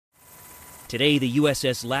Today, the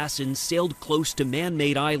USS Lassen sailed close to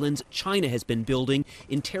man-made islands China has been building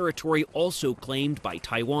in territory also claimed by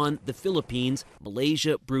Taiwan, the Philippines,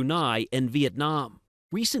 Malaysia, Brunei, and Vietnam.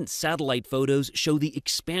 Recent satellite photos show the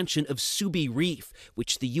expansion of Subi Reef,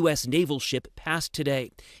 which the U.S. naval ship passed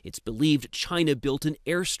today. It's believed China built an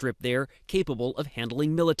airstrip there capable of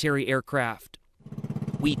handling military aircraft.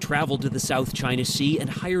 We traveled to the South China Sea and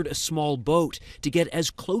hired a small boat to get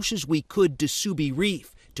as close as we could to Subi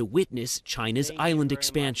Reef to witness China's island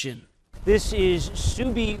expansion. This is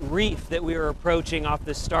Subi Reef that we are approaching off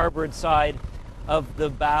the starboard side of the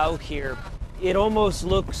bow here. It almost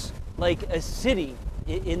looks like a city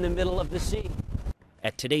in the middle of the sea.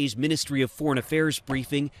 At today's Ministry of Foreign Affairs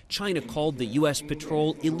briefing, China called the U.S.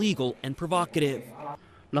 patrol illegal and provocative.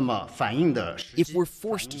 If we're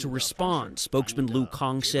forced to respond, spokesman Lu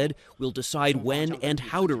Kang said, we'll decide when and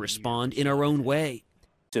how to respond in our own way.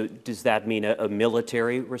 So does that mean a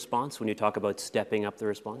military response when you talk about stepping up the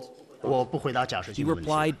response? He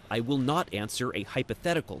replied, I will not answer a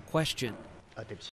hypothetical question.